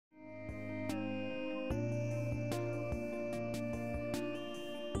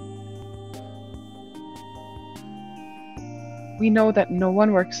We know that no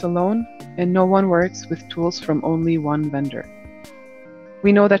one works alone and no one works with tools from only one vendor.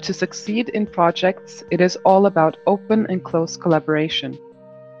 We know that to succeed in projects, it is all about open and close collaboration.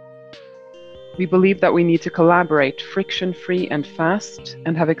 We believe that we need to collaborate friction-free and fast,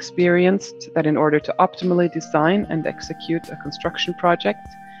 and have experienced that in order to optimally design and execute a construction project,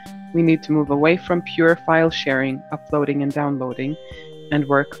 we need to move away from pure file sharing, uploading and downloading, and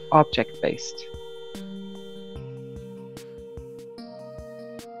work object-based.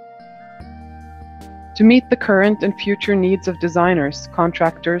 To meet the current and future needs of designers,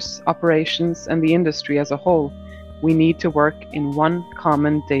 contractors, operations, and the industry as a whole, we need to work in one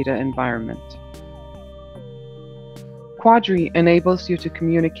common data environment. Quadri enables you to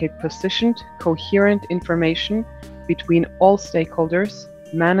communicate positioned, coherent information between all stakeholders,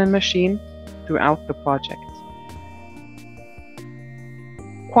 man and machine, throughout the project.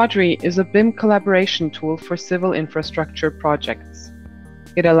 Quadri is a BIM collaboration tool for civil infrastructure projects.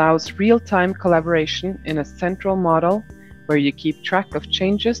 It allows real-time collaboration in a central model where you keep track of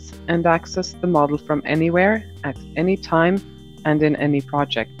changes and access the model from anywhere, at any time, and in any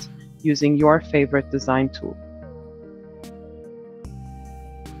project, using your favorite design tool.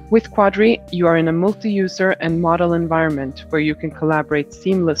 With Quadri, you are in a multi-user and model environment where you can collaborate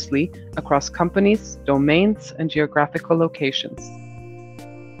seamlessly across companies, domains, and geographical locations.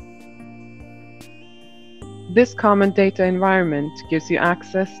 This common data environment gives you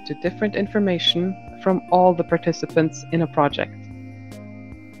access to different information from all the participants in a project.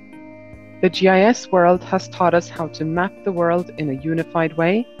 The GIS world has taught us how to map the world in a unified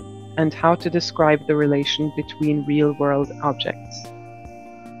way and how to describe the relation between real-world objects.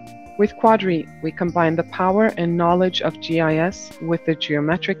 With Quadri, we combine the power and knowledge of GIS with the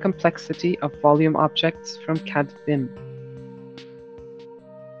geometric complexity of volume objects from CAD BIM.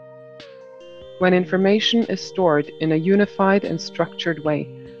 When information is stored in a unified and structured way,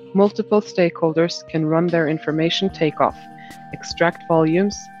 multiple stakeholders can run their information takeoff, extract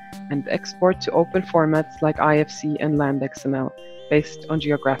volumes, and export to open formats like IFC and Land XML based on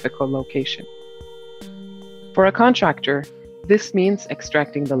geographical location. For a contractor, this means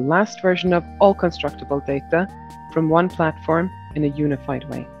extracting the last version of all constructible data from one platform in a unified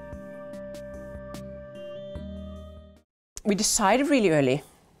way. We decided really early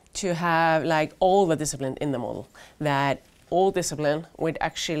to have all the discipline in the model, that all discipline would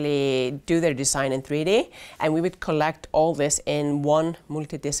actually do their design in 3D, and we would collect all this in one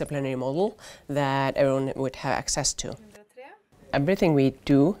multidisciplinary model that everyone would have access to. Everything we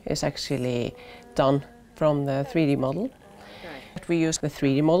do is actually done from the 3D model. We use the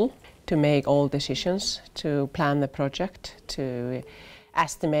 3D model to make all decisions, to plan the project, to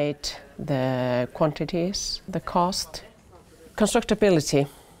estimate the quantities, the cost. Constructability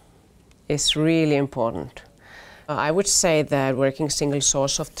is really important. I would say that working single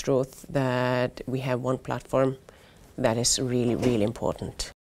source of truth, that we have one platform, that is really, really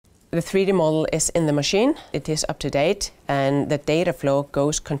important. The 3D model is in the machine, it is up to date, and the data flow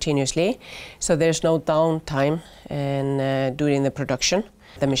goes continuously, so there's no downtime in during the production.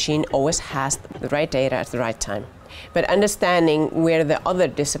 The machine always has the right data at the right time. But understanding where the other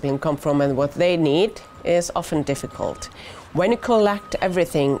discipline come from and what they need is often difficult. When you collect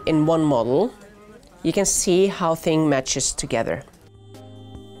everything in one model, you can see how things matches together.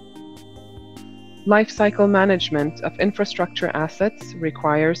 Lifecycle management of infrastructure assets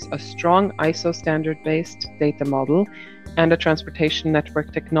requires a strong ISO standard-based data model and a transportation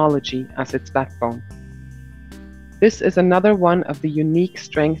network technology as its backbone. This is another one of the unique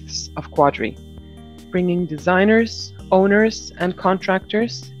strengths of Quadri, bringing designers, owners, and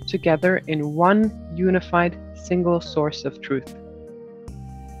contractors together in one unified single source of truth.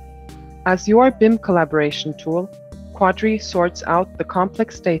 As your BIM collaboration tool, Quadri sorts out the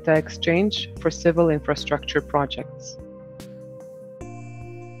complex data exchange for civil infrastructure projects.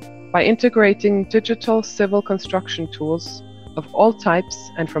 By integrating digital civil construction tools of all types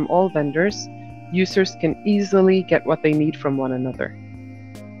and from all vendors, users can easily get what they need from one another.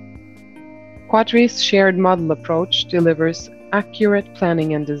 Quadri's shared model approach delivers accurate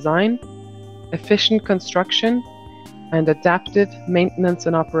planning and design, efficient construction, and adaptive maintenance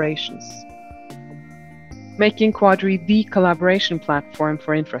and operations, making Quadri the collaboration platform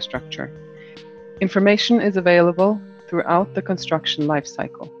for infrastructure. Information is available throughout the construction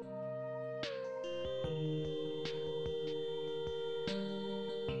lifecycle.